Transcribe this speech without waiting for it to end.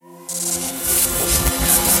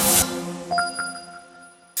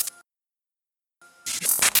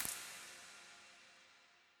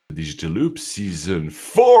Digital Loop, Season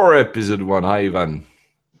 4, Episode 1. Hi, Ivan.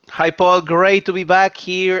 Hi, Paul. Great to be back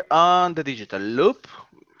here on the Digital Loop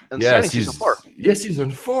and Yeah, starting season 4.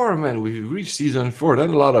 Season 4, man. We've reached Season 4. Not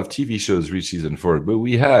a lot of TV shows reach Season 4, but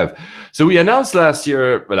we have. So we announced last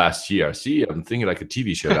year, see, I'm thinking like a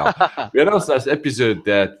TV show now. We announced last episode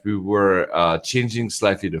that we were changing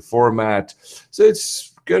slightly the format. So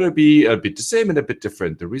it's going to be a bit the same and a bit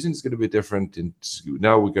different. The reason it's going to be different, and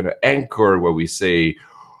now we're going to anchor what we say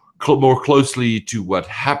more closely to what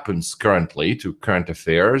happens currently, to current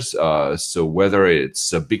affairs. So whether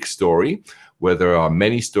it's a big story, whether there are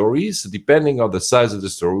many stories, depending on the size of the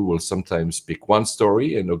story, we'll sometimes pick one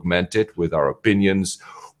story and augment it with our opinions,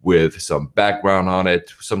 with some background on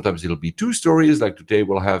it. Sometimes it'll be two stories, like today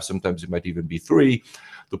we'll have. Sometimes it might even be three.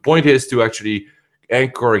 The point is to actually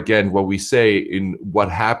anchor again what we say in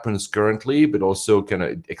what happens currently, but also kind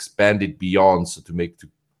of expand it beyond, so to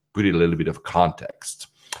put it a little bit of context.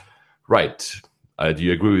 Right. Do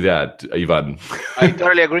you agree with that, Ivan? I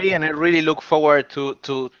totally agree, and I really look forward to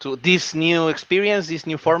this new experience, this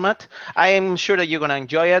new format. I am sure that you're going to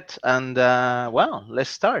enjoy it, and well,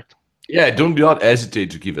 let's start. Yeah, do not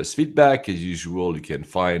hesitate to give us feedback. As usual, you can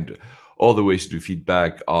find all the ways to do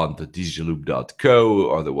feedback on the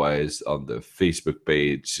digitalloop.co, otherwise on the Facebook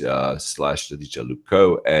page / the Digital Loop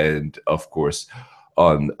Co, and of course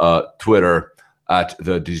on Twitter at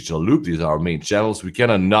the Digital Loop. These are our main channels. We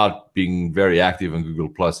cannot not being very active on Google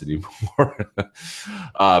Plus anymore,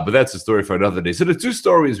 but that's a story for another day. So the two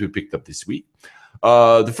stories we picked up this week.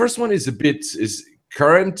 The first one is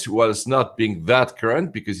current, while it's not being that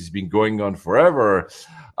current because it's been going on forever.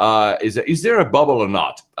 Is there a bubble or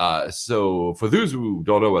not? So for those who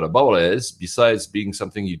don't know what a bubble is, besides being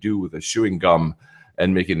something you do with a chewing gum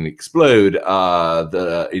and making it explode,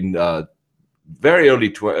 in very early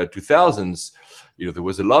 2000s, there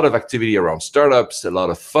was a lot of activity around startups, a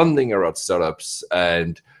lot of funding around startups,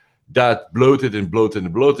 and that bloated and bloated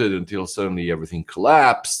and bloated until suddenly everything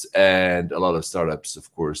collapsed, and a lot of startups,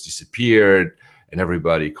 of course, disappeared, and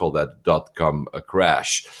everybody called that .com a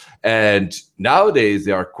crash. And nowadays,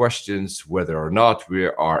 there are questions whether or not we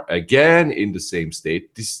are again in the same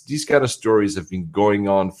state. These kind of stories have been going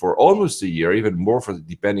on for almost a year, even more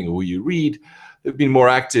depending on who you read. They've been more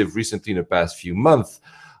active recently in the past few months.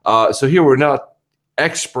 So here we're not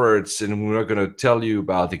experts, and we're not going to tell you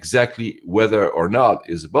about exactly whether or not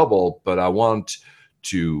is a bubble, but I want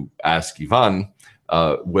to ask Ivan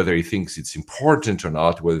whether he thinks it's important or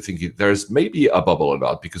not, whether he thinks there's maybe a bubble or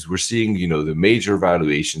not, because we're seeing, the major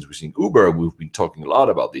valuations. We're seeing Uber, we've been talking a lot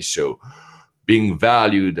about this show, being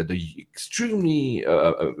valued at an extremely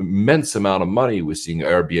immense amount of money. We're seeing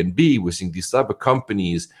Airbnb, we're seeing these type of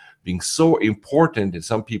companies being so important, and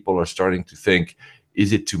some people are starting to think,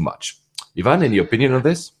 is it too much? Ivan, any opinion on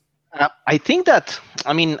this? I think that,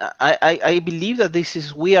 I believe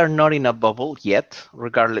that we are not in a bubble yet,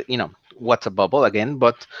 regardless, what's a bubble again,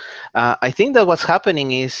 but I think that what's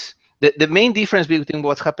happening is, the main difference between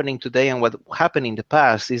what's happening today and what happened in the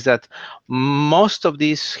past is that most of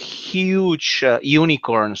these huge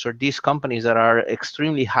unicorns, or these companies that are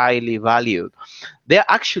extremely highly valued, they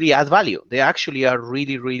actually add value. They actually are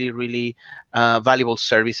really, really, really valuable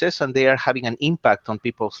services, and they are having an impact on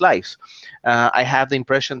people's lives. I have the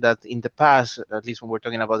impression that in the past, at least when we're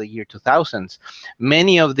talking about the year 2000s,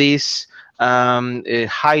 many of these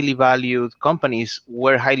highly valued companies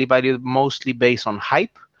were highly valued mostly based on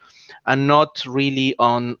hype, and not really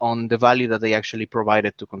on the value that they actually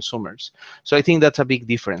provided to consumers. So I think that's a big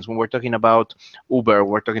difference. When we're talking about Uber,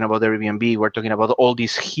 we're talking about Airbnb, we're talking about all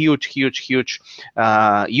these huge, huge, huge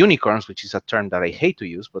unicorns, which is a term that I hate to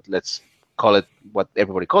use, but let's call it what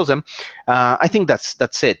everybody calls them. I think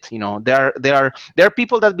that's it. There are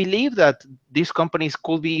people that believe that these companies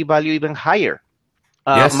could be valued even higher.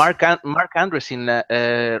 Yes. Mark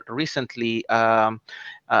Andreessen recently,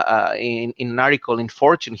 in an article in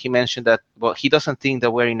Fortune, he mentioned that, well, he doesn't think that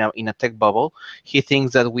we're in a tech bubble. He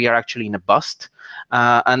thinks that we are actually in a bust,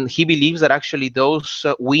 and he believes that actually those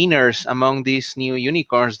winners among these new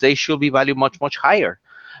unicorns, they should be valued much, much higher.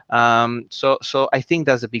 So I think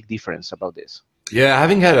that's a big difference about this. Yeah,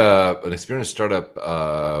 having had an experienced startup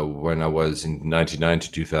when I was in 99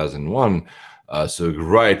 to 2001, so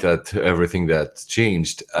right at everything that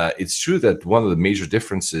changed, it's true that one of the major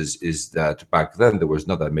differences is that back then there was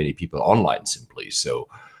not that many people online simply. So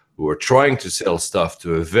we were trying to sell stuff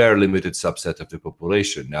to a very limited subset of the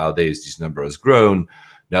population. Nowadays, this number has grown.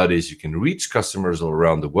 Nowadays, you can reach customers all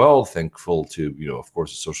around the world, thankful to, of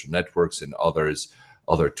course, social networks and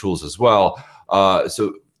other tools as well.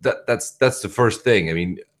 So that's the first thing. I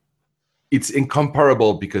mean, it's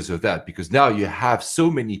incomparable because of that, because now you have so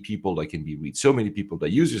many people that can be reached, so many people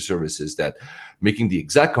that use your services, that making the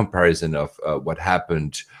exact comparison of what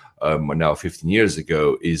happened now 15 years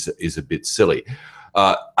ago is a bit silly.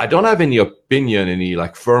 I don't have any opinion, any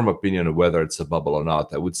like firm opinion of whether it's a bubble or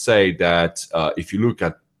not. I would say that if you look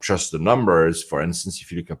at just the numbers, for instance, if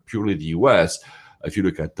you look at purely the US, if you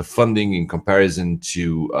look at the funding in comparison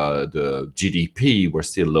to the GDP, we're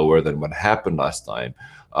still lower than what happened last time.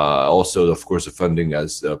 Also, of course, the funding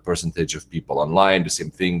as a percentage of people online, the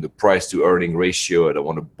same thing, the price to earning ratio. I don't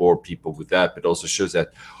want to bore people with that, but also shows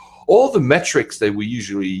that all the metrics that we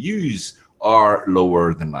usually use are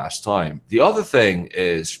lower than last time. The other thing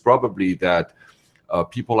is probably that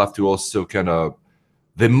people have to also kind of,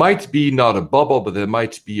 there might be not a bubble, but there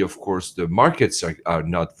might be, of course, the markets are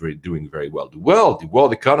not doing very well. The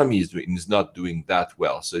world economy is not doing that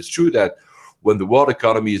well. So it's true that when the world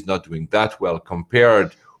economy is not doing that well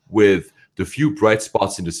compared with the few bright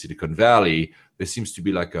spots in the Silicon Valley, there seems to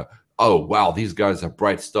be like a, oh, wow, these guys are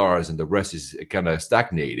bright stars and the rest is kind of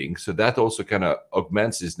stagnating. So that also kind of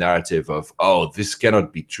augments this narrative of, oh, this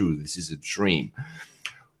cannot be true. This is a dream.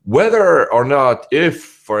 Whether or not, if,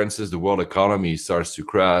 for instance, the world economy starts to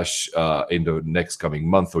crash in the next coming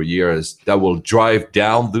month or years, that will drive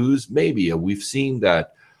down those, maybe. We've seen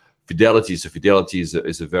that Fidelity, so Fidelity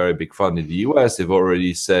is a very big fund in the US. They've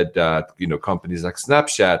already said that, you know, companies like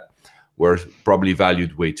Snapchat were probably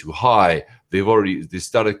valued way too high. They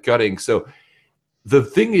started cutting. So the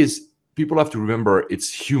thing is, people have to remember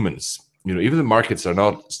it's humans. You know, even the markets are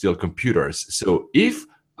not still computers. So if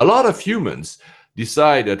a lot of humans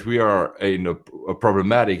decide that we are in a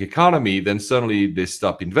problematic economy, then suddenly they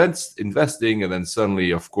stop investing, and then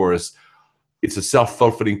suddenly, of course, it's a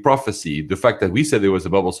self-fulfilling prophecy. The fact that we said there was a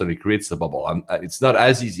bubble suddenly creates a bubble. It's not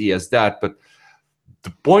as easy as that, but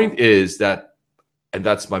the point is that, and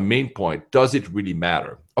that's my main point, does it really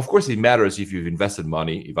matter? Of course, it matters if you've invested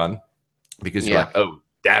money, Ivan, because you're like, oh,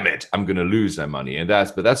 damn it, I'm going to lose my money.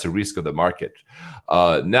 But that's a risk of the market.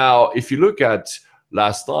 Now, if you look at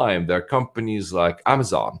last time, there are companies like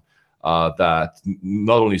Amazon that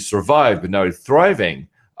not only survived, but now it's thriving.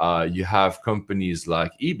 You have companies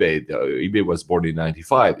like eBay. eBay was born in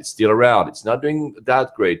 '95. It's still around. It's not doing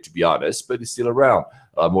that great, to be honest, but it's still around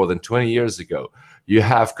more than 20 years ago. You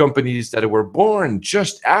have companies that were born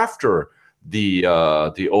just after the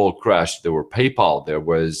oil crash. There were PayPal. There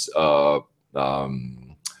was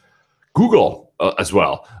Google as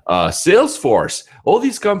well, Salesforce, all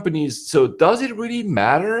these companies. So does it really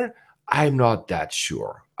matter? I'm not that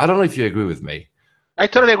sure. I don't know if you agree with me. I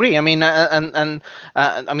totally agree. I mean, I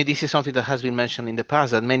mean, this is something that has been mentioned in the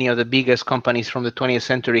past, that many of the biggest companies from the 20th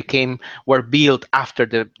century were built after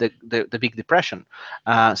the Big Depression.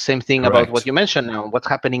 Same thing Correct. about what you mentioned now. What's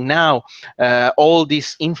happening now? All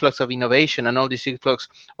this influx of innovation and all this influx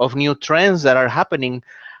of new trends that are happening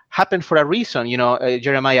happen for a reason. You know,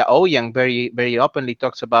 Jeremiah Owyang very openly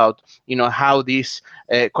talks about, you know, how this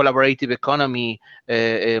collaborative economy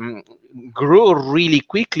grew really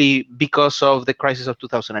quickly because of the crisis of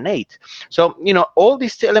 2008. So, you know, all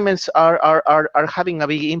these elements are having a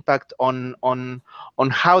big impact on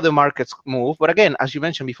how the markets move. But again, as you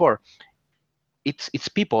mentioned before, it's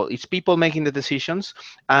people making the decisions.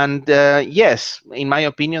 And yes, in my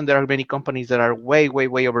opinion, there are many companies that are way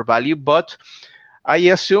overvalued, but I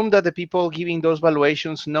assume that the people giving those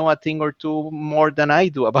valuations know a thing or two more than I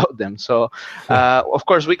do about them. So, of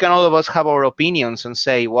course, we can all of us have our opinions and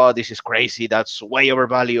say, well, this is crazy, that's way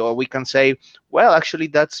overvalued. Or we can say, well, actually,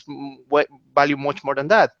 that's value much more than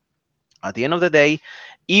that. At the end of the day,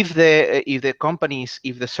 if the companies,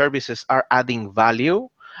 if the services are adding value,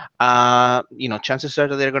 you know, chances are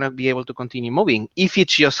that they're going to be able to continue moving. If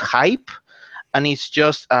it's just hype, and it's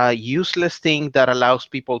just a useless thing that allows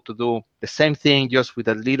people to do the same thing just with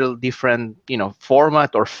a little different, you know,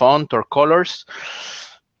 format or font or colors,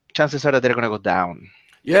 chances are that they're going to go down.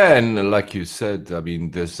 Yeah, and like you said, I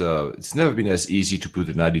mean, it's never been as easy to put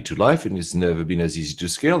an ID to life, and it's never been as easy to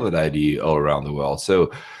scale that ID all around the world. So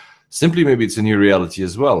simply, maybe it's a new reality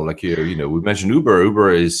as well. Like, you know, we mentioned Uber.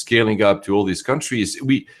 Uber is scaling up to all these countries.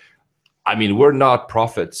 I mean, we're not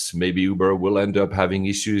prophets. Maybe Uber will end up having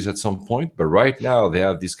issues at some point, but right now they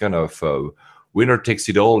have this kind of winner takes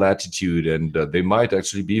it all attitude, and they might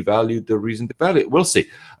actually be valued the reason they value. We'll see.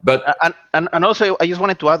 But and also, I just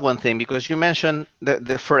wanted to add one thing, because you mentioned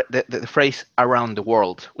the phrase "around the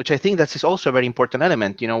world," which I think that is also a very important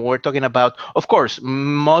element. You know, we're talking about, of course,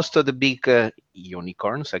 most of the big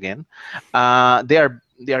unicorns, again,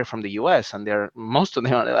 they are from the US, and most of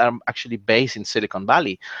them are actually based in Silicon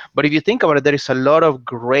Valley. But if you think about it, there is a lot of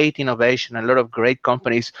great innovation, a lot of great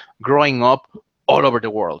companies growing up all over the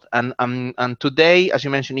world. And today, as you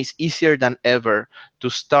mentioned, it's easier than ever to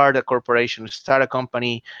start a corporation, start a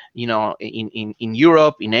company, in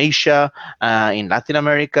Europe, in Asia, in Latin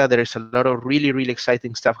America. There is a lot of really, really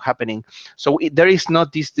exciting stuff happening. So there is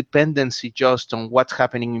not this dependency just on what's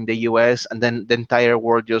happening in the US and then the entire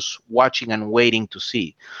world just watching and waiting to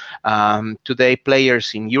see. Today,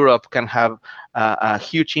 players in Europe can have a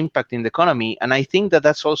huge impact in the economy. And I think that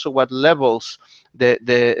that's also what levels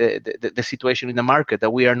the situation in the market, that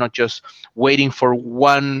we are not just waiting for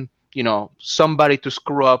one, somebody to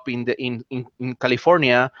screw up in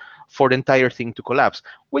California for the entire thing to collapse,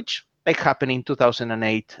 which like happened in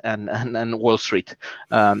 2008 and Wall Street.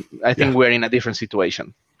 I think Yeah. we're in a different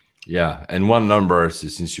situation. Yeah, and one number,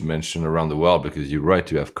 since you mentioned around the world, because you're right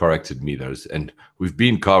to have corrected meters, and we've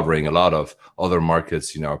been covering a lot of other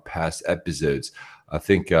markets in our past episodes. I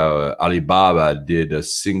think Alibaba did a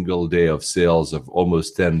single day of sales of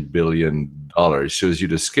almost $10 billion. Shows you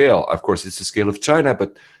the scale. Of course, it's the scale of China,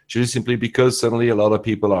 but just simply because suddenly a lot of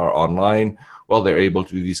people are online, well, they're able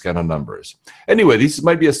to do these kind of numbers. Anyway, this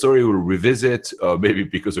might be a story we'll revisit, maybe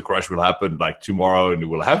because a crash will happen like tomorrow and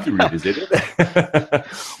we'll have to revisit it.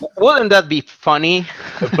 Wouldn't that be funny?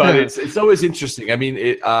 But it's always interesting. I mean,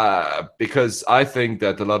 because I think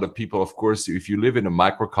that a lot of people, of course, if you live in a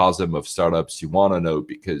microcosm of startups, you want to know,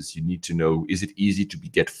 because you need to know, is it easy to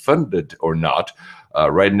get funded or not?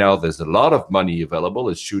 Right now, there's a lot of money available.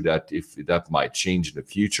 It's true that if that might change in the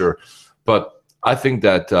future, but I think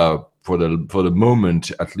that for the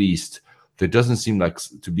moment, at least, there doesn't seem like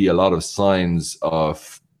to be a lot of signs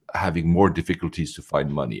of having more difficulties to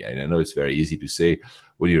find money. And I know it's very easy to say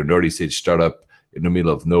when you're an early stage startup in the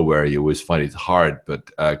middle of nowhere, you always find it hard. But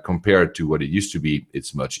compared to what it used to be,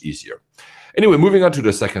 it's much easier. Anyway, moving on to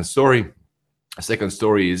the second story. The second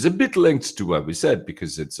story is a bit linked to what we said,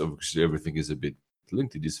 because it's obviously everything is a bit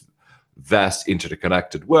linked to this vast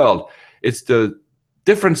interconnected world. It's the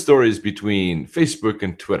different stories between Facebook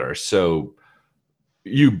and Twitter. So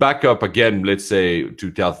you back up again, let's say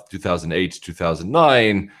 2008,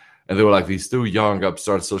 2009, and they were like these two young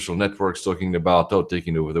upstart social networks talking about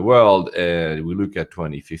taking over the world. And we look at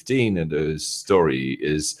 2015, and the story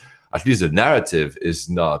is, at least the narrative is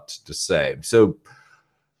not the same. So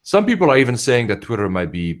some people are even saying that Twitter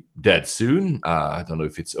might be dead soon. I don't know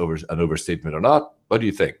if it's an overstatement or not. What do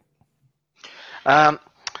you think?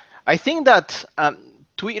 I think that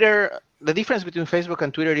Twitter, the difference between Facebook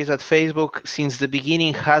and Twitter is that Facebook, since the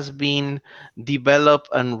beginning, has been developed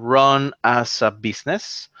and run as a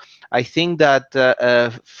business. I think that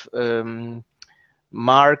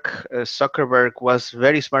Mark Zuckerberg was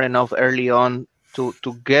very smart enough early on to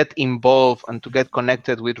get involved and to get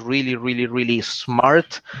connected with really, really, really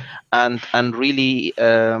smart and really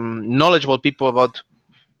knowledgeable people about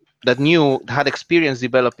that had experience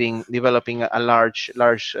developing a large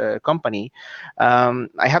company.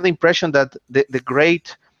 I have the impression that the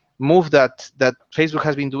great move that Facebook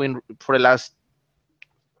has been doing for the last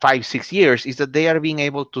 5-6 years is that they are being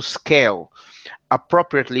able to scale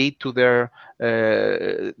appropriately to their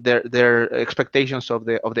expectations of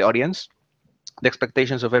the audience, the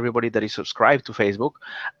expectations of everybody that is subscribed to Facebook,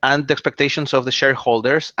 and the expectations of the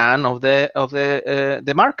shareholders and of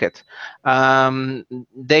the market.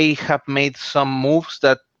 They have made some moves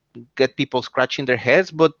that get people scratching their heads,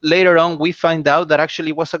 but later on we find out that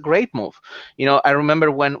actually was a great move. I remember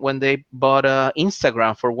when they bought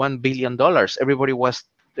Instagram for $1 billion,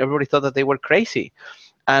 everybody thought that they were crazy.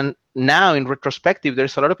 And now, in retrospective,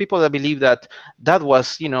 there's a lot of people that believe that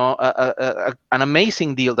was, an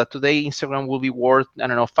amazing deal, that today Instagram will be worth,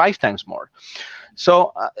 5 times more.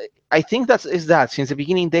 So I think that since the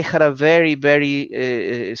beginning, they had a very,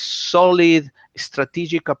 very solid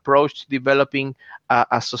strategic approach to developing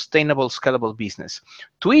a sustainable, scalable business.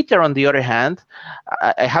 Twitter, on the other hand,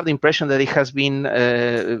 I have the impression that it has been,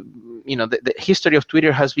 the history of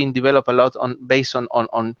Twitter has been developed a lot based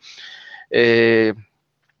on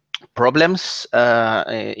problems,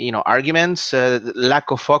 arguments,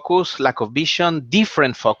 lack of focus, lack of vision,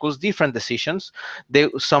 different focus, different decisions.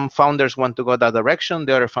 Some founders want to go that direction,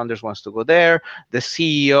 the other founders wants to go there. The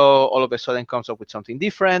CEO all of a sudden comes up with something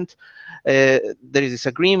different. There is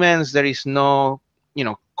disagreements. There is no,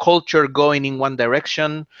 culture going in one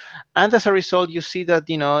direction, and as a result, you see that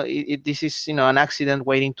this is an accident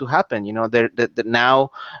waiting to happen. Now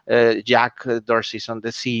Jack Dorsey's on the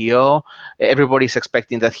CEO. Everybody's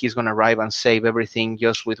expecting that he's going to arrive and save everything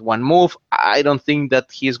just with one move. I don't think that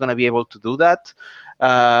he's going to be able to do that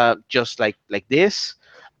just like this.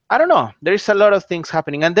 I don't know. There is a lot of things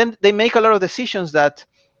happening, and then they make a lot of decisions that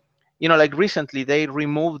like recently they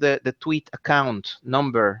removed the tweet account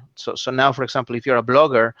number. So now, for example, if you're a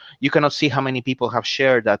blogger, you cannot see how many people have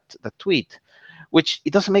shared that tweet, which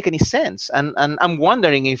it doesn't make any sense. And I'm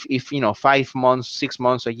wondering if 5 months, 6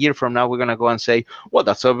 months, a year from now, we're gonna go and say, well,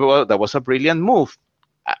 that was a brilliant move.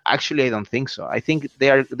 Actually, I don't think so. I think they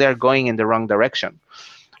are going in the wrong direction.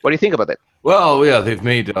 What do you think about it? Well, yeah, they've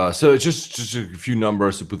made so just a few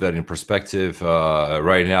numbers to put that in perspective.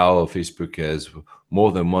 Right now, Facebook has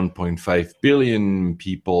more than 1.5 billion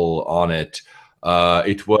people on it.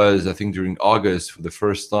 It was, I think, during August for the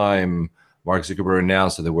first time, Mark Zuckerberg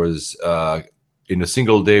announced that there was in a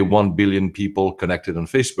single day 1 billion people connected on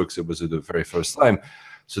Facebook. So it was the very first time.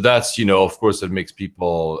 So that's, of course, that makes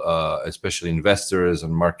people, especially investors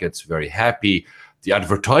and markets, very happy. The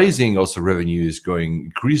advertising also revenue is going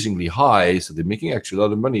increasingly high, so they're making actually a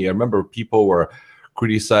lot of money. I remember people were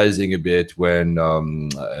criticizing a bit when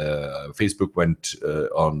Facebook went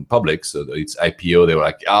on public, so its IPO. They were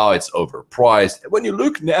like, "Oh, it's overpriced." When you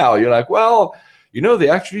look now, you're like, "Well,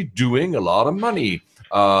 they're actually doing a lot of money."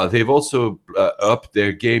 They've also upped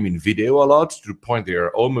their game in video a lot, to the point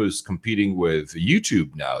they're almost competing with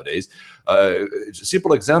YouTube nowadays. A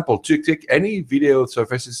simple example: to take any video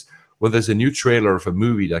surfaces when there's a new trailer of a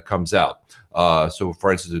movie that comes out. So,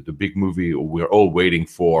 for instance, the big movie we're all waiting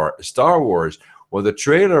for, Star Wars, when the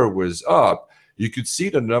trailer was up, you could see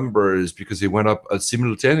the numbers because they went up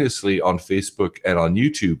simultaneously on Facebook and on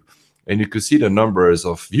YouTube. And you could see the numbers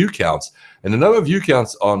of view counts. And the number of view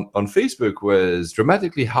counts on Facebook was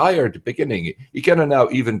dramatically higher at the beginning. It kind of now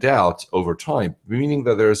evened out over time, meaning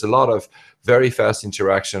that there's a lot of very fast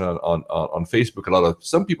interaction on Facebook.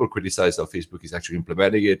 Some people criticize how Facebook is actually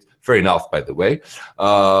implementing it. Fair enough, by the way.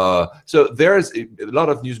 So there's a lot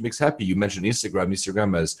of news makes happy. You mentioned Instagram.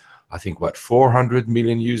 Instagram has, I think, 400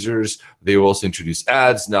 million users. They also introduced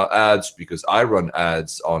ads. Now ads, because I run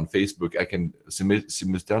ads on Facebook, I can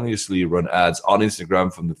simultaneously run ads on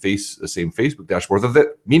Instagram from the same Facebook dashboard,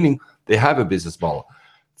 meaning they have a business model.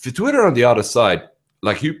 For Twitter, on the other side,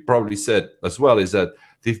 like you probably said as well, is that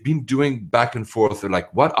they've been doing back and forth. They're like,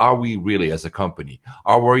 what are we really as a company?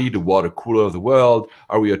 Are we the water cooler of the world?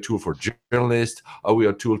 Are we a tool for journalists? Are we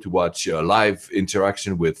a tool to watch live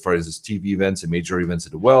interaction with, for instance, TV events and major events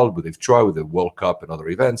in the world? What they've tried with the World Cup and other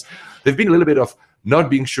events. They've been a little bit of not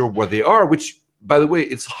being sure what they are, which, by the way,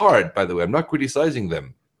 it's hard, by the way. I'm not criticizing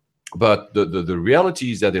them. But the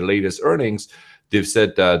reality is that their latest earnings, they've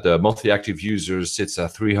said that monthly active users sits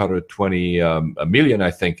at 320 million, I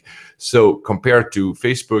think. So compared to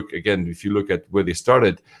Facebook, again, if you look at where they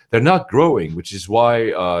started, they're not growing, which is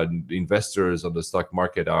why the investors on the stock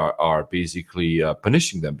market are basically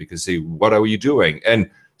punishing them, because they say, what are you doing? And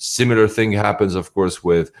similar thing happens, of course,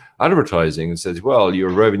 with advertising, and says, well,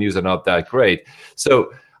 your revenues are not that great.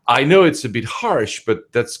 So I know it's a bit harsh, but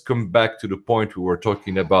let's come back to the point we were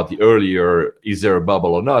talking about the earlier, is there a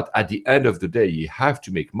bubble or not? At the end of the day, you have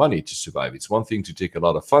to make money to survive. It's one thing to take a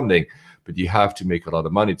lot of funding, but you have to make a lot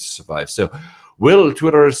of money to survive. So will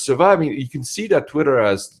Twitter survive? I mean, you can see that Twitter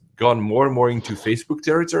has gone more and more into Facebook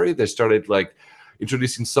territory. They started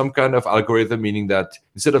introducing some kind of algorithm, meaning that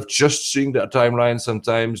instead of just seeing the timeline,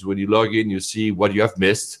 sometimes when you log in, you see what you have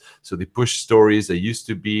missed. So they push stories that used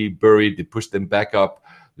to be buried, they push them back up.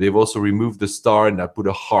 They've also removed the star and not put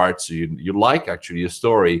a heart, so you like actually a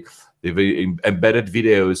story. They've embedded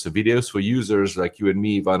videos, so videos for users like you and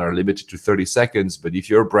me, Ivan, are limited to 30 seconds. But if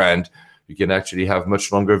you're a brand, you can actually have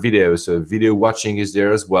much longer videos. So video watching is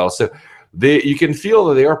there as well. So you can feel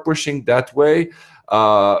that they are pushing that way.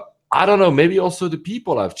 I don't know. Maybe also the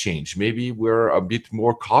people have changed. Maybe we're a bit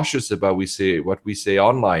more cautious about what we say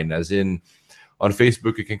online. As in, on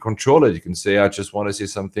Facebook, you can control it. You can say, I just want to say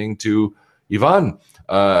something to Ivan,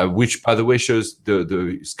 which, by the way, shows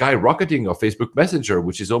the skyrocketing of Facebook Messenger,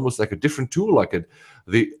 which is almost like a different tool. Facebook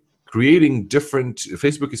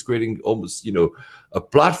is creating almost, a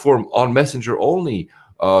platform on Messenger only.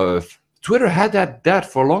 Twitter had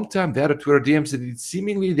that for a long time. They had a Twitter DMs, and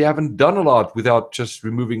seemingly they haven't done a lot without just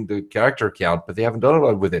removing the character count, but they haven't done a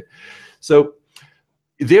lot with it. So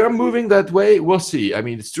they are moving that way. We'll see. I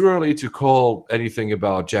mean, it's too early to call anything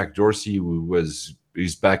about Jack Dorsey, who's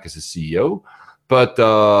back as a CEO. But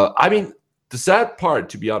I mean, the sad part,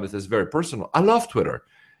 to be honest, is very personal. I love Twitter.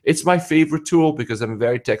 It's my favorite tool because I'm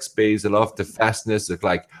very text-based. I love the fastness.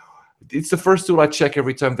 it's the first tool I check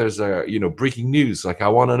every time there's a breaking news. Like I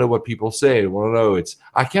want to know what people say. I want to know.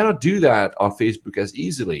 I cannot do that on Facebook as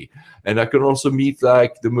easily, and I can also meet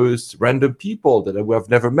like the most random people that I've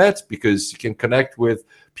never met, because you can connect with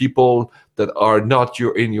people that are not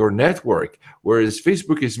in your network. Whereas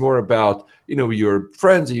Facebook is more about your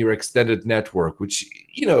friends and your extended network, which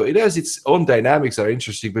it has its own dynamics that are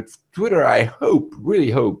interesting. But Twitter, I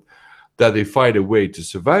really hope that they find a way to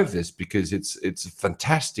survive this, because it's a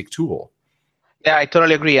fantastic tool. Yeah, I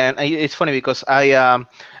totally agree, and it's funny because as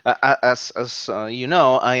you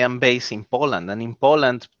know, I am based in Poland, and in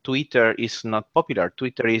Poland, Twitter is not popular.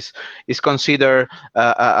 Twitter is considered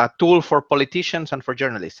a tool for politicians and for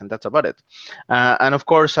journalists, and that's about it. And of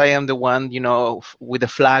course, I am the one, with the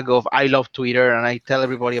flag of I love Twitter, and I tell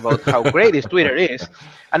everybody about how great is Twitter is,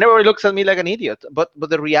 and everybody looks at me like an idiot. But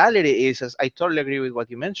the reality is, as I totally agree with what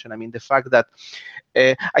you mentioned. I mean, the fact that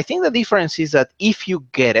I think the difference is that if you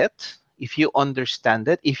get it, if you understand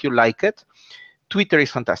it, if you like it, Twitter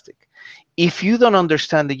is fantastic. If you don't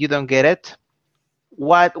understand it, you don't get it,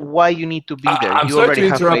 why you need to be there? I'm You sorry already to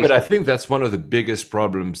have interrupt, but I Facebook. think that's one of the biggest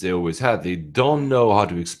problems they always had. They don't know how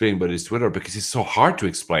to explain what is Twitter, because it's so hard to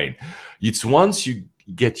explain. It's once you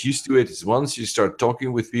get used to it, it's once you start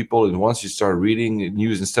talking with people, and once you start reading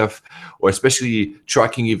news and stuff, or especially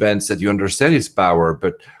tracking events, that you understand its power.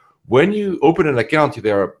 But when you open an account, you're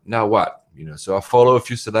there, now what? So I follow a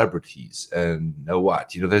few celebrities, and now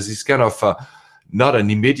what? There's this kind of not an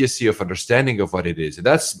immediacy of understanding of what it is. And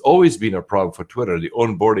that's always been a problem for Twitter, the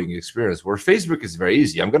onboarding experience, where Facebook is very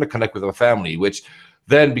easy. I'm going to connect with my family, which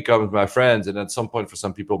then becomes my friends. And at some point, for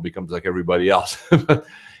some people, becomes like everybody else. But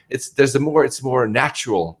it's more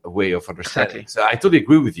natural way of understanding. Exactly. So I totally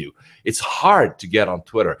agree with you. It's hard to get on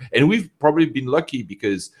Twitter. And we've probably been lucky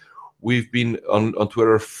because we've been on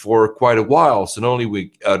Twitter for quite a while. So not only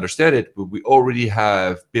we understand it, but we already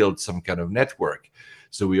have built some kind of network.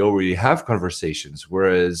 So we already have conversations.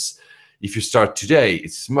 Whereas if you start today,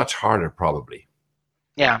 it's much harder probably.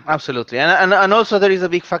 Yeah, absolutely. And also there is a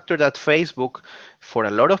big factor that Facebook, for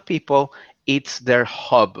a lot of people, it's their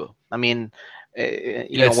hub. I mean,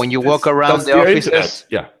 Yes, when you walk around that's the their internet. offices,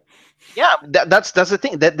 Yeah. yeah, that's the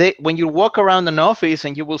thing, that when you walk around an office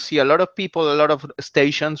and you will see a lot of people, a lot of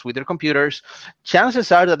stations with their computers,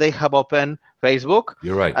 chances are that they have open Facebook,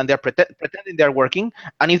 You're right. and they're pretending they're working.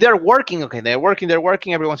 And if they're working, okay, they're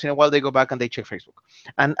working. Every once in a while they go back and they check Facebook,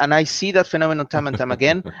 and I see that phenomenon time and time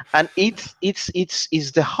again. And it's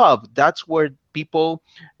the hub. That's where people,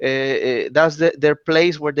 that's their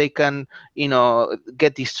place where they can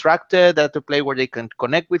get distracted. That's the place where they can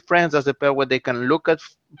connect with friends. That's the place where they can look at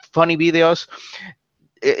funny videos.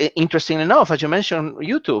 Interesting enough, as you mentioned,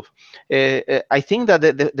 YouTube. I think that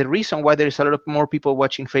the reason why there is a lot of more people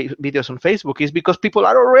watching videos on Facebook is because people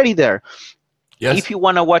are already there. Yes. If you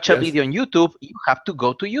want to watch a Yes. video on YouTube, you have to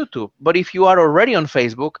go to YouTube. But if you are already on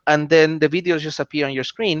Facebook and then the videos just appear on your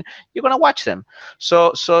screen, you're gonna watch them.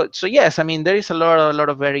 So yes, I mean there is a lot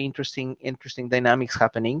of very interesting dynamics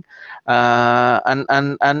happening, and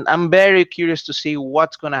I'm very curious to see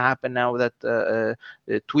what's gonna happen now that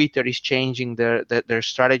Twitter is changing their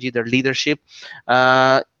strategy, their leadership.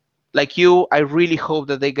 Like you, I really hope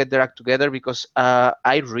that they get their act together, because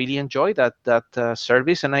I really enjoy that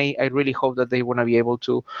service, and I really hope that they want to be able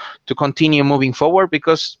to continue moving forward,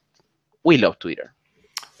 because we love Twitter.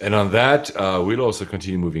 And on that, we'll also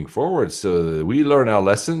continue moving forward. So we learn our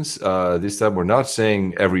lessons. This time we're not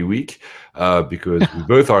saying every week, because we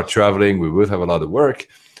both are traveling. We both have a lot of work.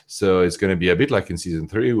 So it's going to be a bit like in season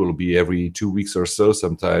 3. We'll be every 2 weeks or so,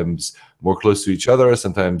 sometimes more close to each other,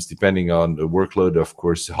 sometimes depending on the workload, of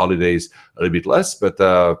course, holidays, a little bit less. But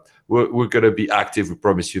we're going to be active. We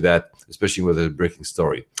promise you that, especially with a breaking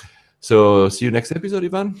story. So see you next episode,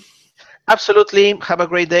 Ivan. Absolutely. Have a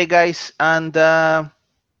great day, guys, and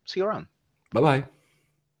see you around. Bye-bye.